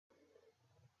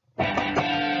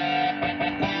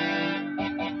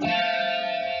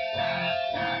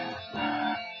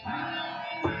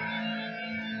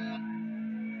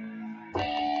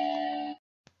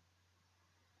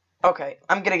Okay,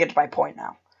 I'm gonna get to my point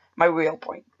now. My real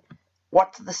point.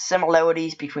 What's the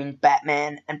similarities between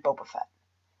Batman and Boba Fett?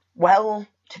 Well,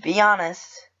 to be honest,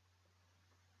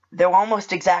 they're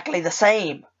almost exactly the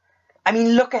same. I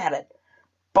mean, look at it.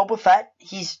 Boba Fett,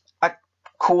 he's a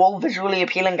cool, visually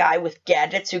appealing guy with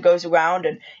gadgets who goes around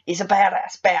and is a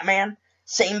badass. Batman,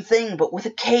 same thing, but with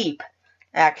a cape.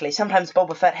 Actually, sometimes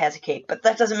Boba Fett has a cape, but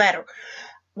that doesn't matter.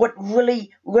 What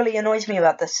really, really annoys me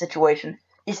about this situation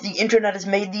is the internet has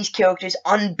made these characters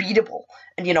unbeatable.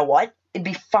 And you know what? It'd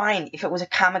be fine if it was a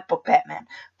comic book Batman,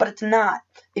 but it's not.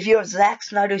 If you have Zack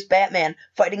Snyder's Batman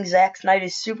fighting Zack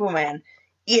Snyder's Superman,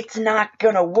 it's not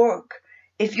gonna work.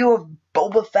 If you have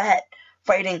Boba Fett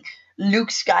fighting Luke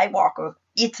Skywalker,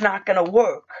 it's not gonna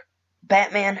work.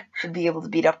 Batman should be able to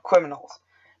beat up criminals.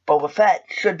 Boba Fett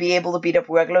should be able to beat up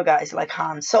regular guys like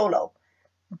Han Solo.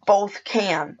 Both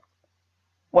can.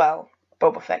 Well,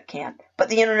 Boba Fett can, but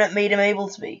the internet made him able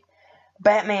to be.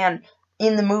 Batman,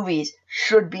 in the movies,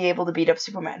 should be able to beat up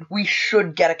Superman. We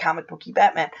should get a comic booky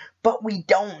Batman, but we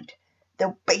don't.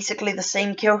 They're basically the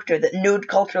same character that nerd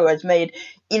culture has made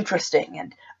interesting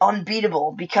and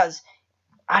unbeatable because,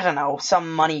 I don't know,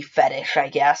 some money fetish, I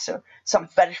guess, or some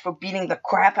fetish for beating the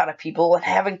crap out of people and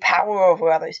having power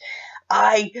over others.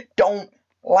 I don't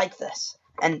like this.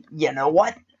 And you know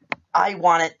what? I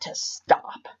want it to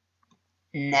stop.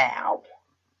 Now.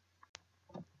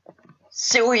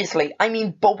 Seriously, I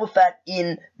mean Boba Fett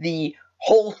in the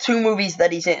whole 2 movies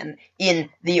that he's in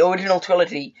the original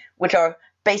trilogy, which are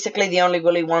basically the only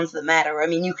really ones that matter. I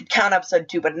mean, you could count episode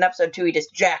 2, but in episode 2 he does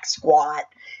jack squat.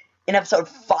 In episode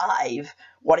 5,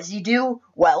 what does he do?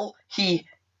 Well, he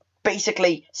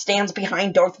basically stands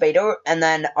behind Darth Vader and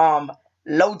then,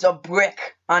 loads a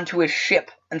brick onto his ship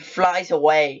and flies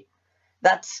away.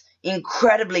 That's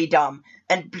incredibly dumb.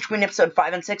 And between episode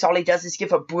 5 and 6, all he does is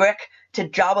give a brick to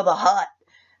Jabba the Hutt.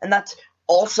 And that's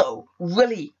also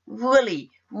really,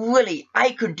 really, really,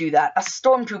 I could do that. A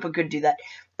stormtrooper could do that.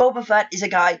 Boba Fett is a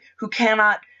guy who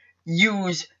cannot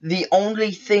use the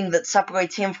only thing that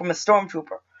separates him from a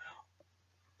stormtrooper.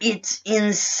 It's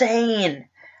insane.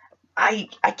 I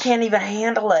can't even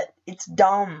handle it. It's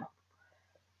dumb.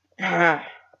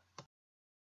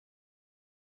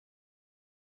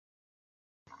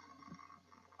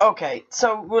 Okay,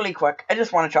 so really quick, I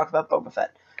just want to talk about Boba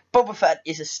Fett. Boba Fett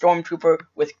is a stormtrooper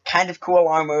with kind of cool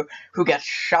armor who gets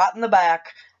shot in the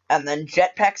back and then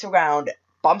jetpacks around,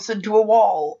 bumps into a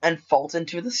wall, and falls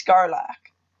into the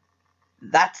Sarlacc.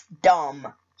 That's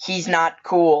dumb. He's not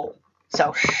cool.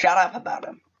 So shut up about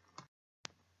him.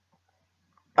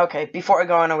 Okay, before I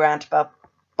go on a rant about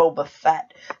Boba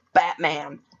Fett,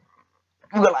 Batman.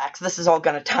 Relax, this is all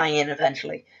gonna tie in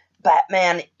eventually.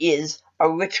 Batman is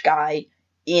a rich guy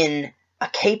in a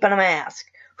cape and a mask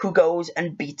who goes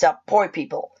and beats up poor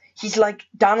people. He's like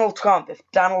Donald Trump if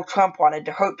Donald Trump wanted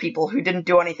to hurt people who didn't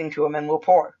do anything to him and were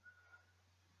poor.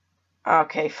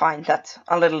 Okay, fine, that's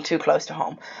a little too close to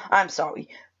home. I'm sorry.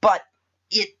 But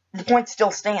the point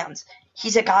still stands.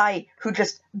 He's a guy who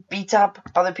just beats up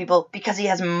other people because he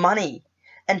has money.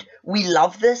 And we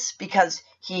love this because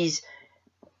he's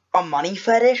a money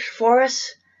fetish for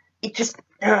us. It just,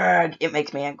 it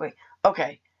makes me angry.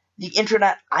 Okay, the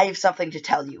internet, I have something to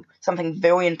tell you. Something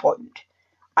very important.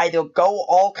 Either go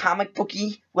all comic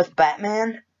booky with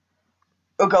Batman,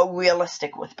 or go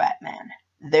realistic with Batman.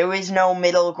 There is no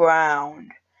middle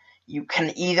ground. You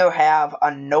can either have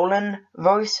a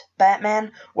Nolan-verse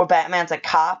Batman, where Batman's a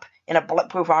cop in a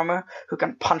bulletproof armor who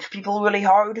can punch people really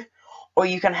hard, or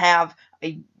you can have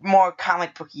a more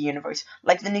comic booky universe,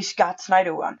 like the new Scott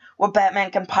Snyder run, where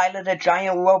Batman can pilot a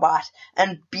giant robot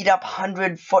and beat up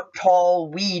 100-foot-tall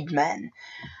weed men.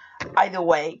 Either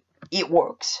way, it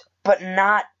works, but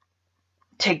not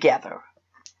together,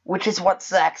 which is what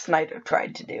Zack Snyder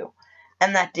tried to do,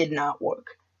 and that did not work.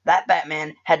 That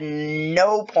Batman had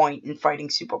no point in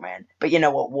fighting Superman, but you know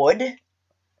what would?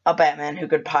 A Batman who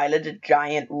could pilot a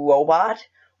giant robot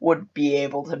would be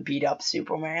able to beat up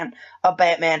Superman. A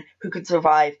Batman who could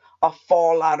survive a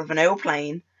fall out of an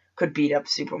airplane could beat up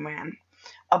Superman.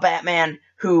 A Batman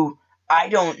who, I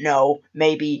don't know,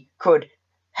 maybe could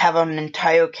have an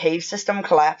entire cave system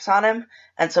collapse on him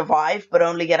and survive but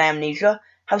only get amnesia.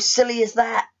 How silly is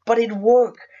that? But it'd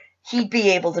work. He'd be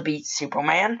able to beat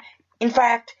Superman. In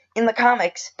fact, in the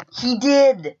comics, he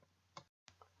did.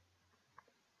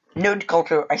 Nerd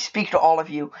culture, I speak to all of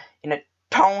you in a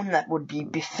tone that would be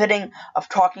befitting of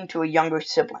talking to a younger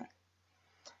sibling.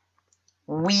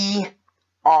 We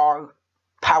are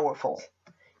powerful.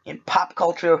 In pop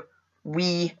culture,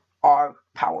 we are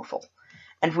powerful.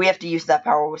 And we have to use that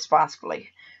power responsibly.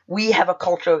 We have a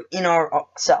culture in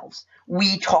ourselves.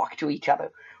 We talk to each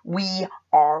other. We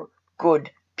are good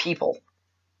people,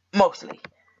 mostly.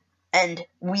 And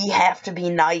we have to be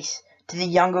nice to the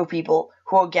younger people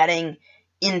who are getting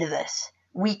into this.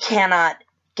 We cannot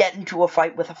get into a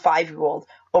fight with a 5-year-old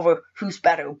over who's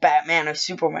better, Batman or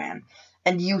Superman.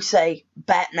 And you say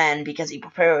Batman because he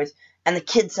prepares, and the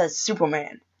kid says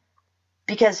Superman.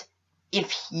 Because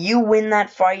if you win that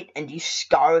fight and you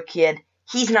scar a kid,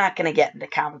 he's not going to get into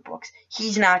comic books.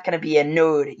 He's not going to be a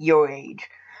nerd at your age.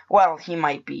 Well, he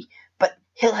might be, but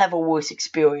he'll have a worse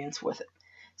experience with it.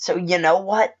 So you know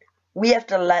what? We have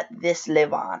to let this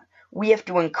live on. We have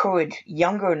to encourage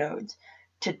younger nerds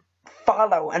to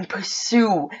follow and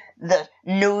pursue the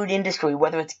nerd industry,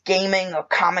 whether it's gaming or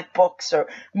comic books or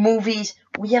movies.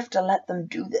 We have to let them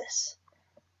do this.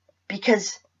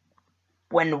 Because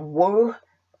when we're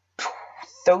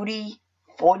 30,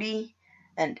 40,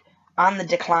 and on the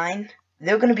decline,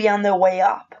 they're going to be on their way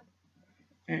up.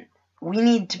 And we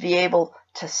need to be able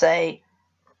to say,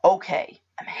 okay,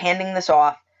 I'm handing this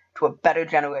off to a better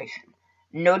generation.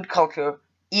 Nerd culture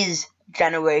is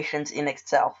generations in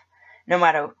itself. No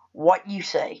matter what you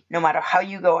say, no matter how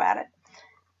you go at it,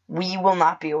 we will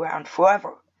not be around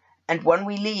forever. And when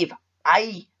we leave,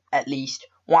 I, at least,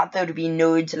 want there to be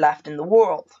nerds left in the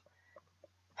world.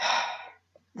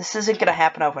 This isn't going to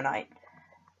happen overnight.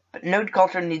 But nerd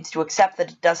culture needs to accept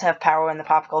that it does have power in the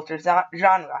pop culture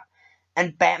genre.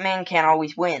 And Batman can't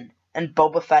always win. And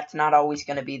Boba Fett's not always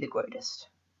going to be the greatest.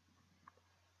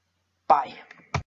 Bye.